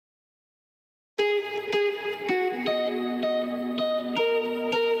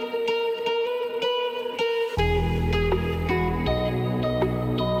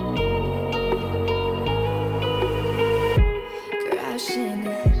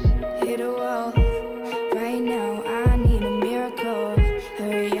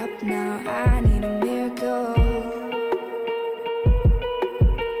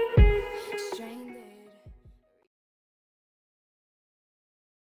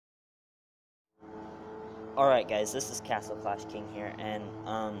Alright guys, this is Castle Clash King here, and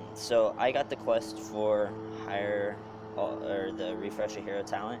so I got the quest for hire, or the refresh a hero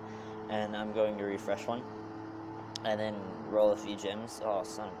talent, and I'm going to refresh one, and then roll a few gems. Oh,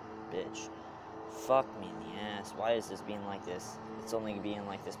 son of a bitch. Fuck me in the ass. Why is this being like this? It's only being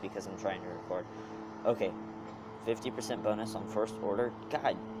like this because I'm trying to record. Okay, 50% bonus on first order.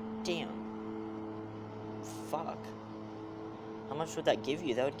 God damn. Fuck. How much would that give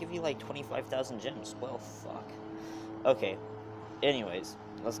you? That would give you like 25,000 gems. Well, fuck. Okay. Anyways,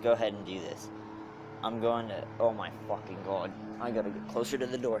 let's go ahead and do this. I'm going to... Oh my fucking god. I gotta get closer to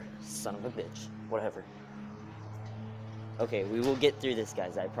the door. Son of a bitch. Whatever. Okay, we will get through this,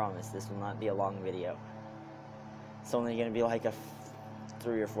 guys. I promise. This will not be a long video. It's only going to be like a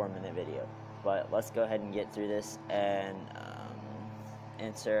 3 or 4 minute video. But let's go ahead and get through this and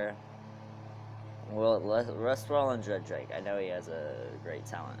enter... Well, Rustwell and Dredrake. I know he has a great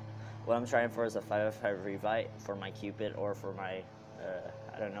talent. What I'm trying for is a 5/5 Revite for my Cupid or for my,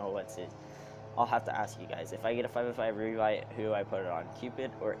 I don't know what's it. I'll have to ask you guys. If I get a 5/5 Revite, who do I put it on?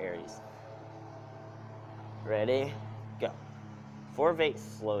 Cupid or Ares? Ready? Go. 4 Vate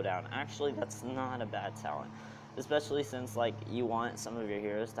Slowdown. Actually, that's not a bad talent. Especially since, like, you want some of your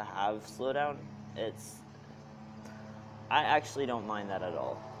heroes to have Slowdown. I actually don't mind that at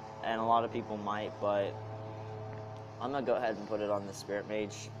all. And a lot of people might, but I'm gonna go ahead and put it on the Spirit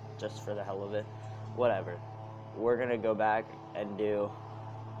Mage just for the hell of it. Whatever. We're gonna go back and do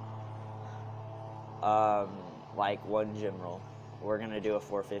like one gym roll. We're gonna do a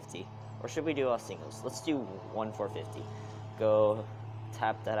 450. Or should we do all singles? Let's do one 450. Go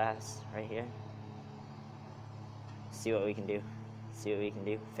tap that ass right here. See what we can do. See what we can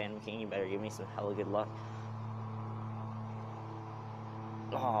do. Phantom King, you better give me some hella good luck.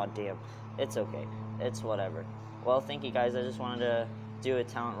 Oh, damn. It's okay. It's whatever. Well, thank you guys. I just wanted to do a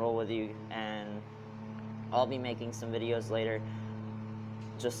talent roll with you, and I'll be making some videos later.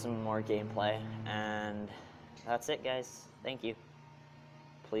 Just some more gameplay, and that's it, guys. Thank you.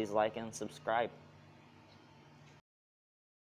 Please like and subscribe.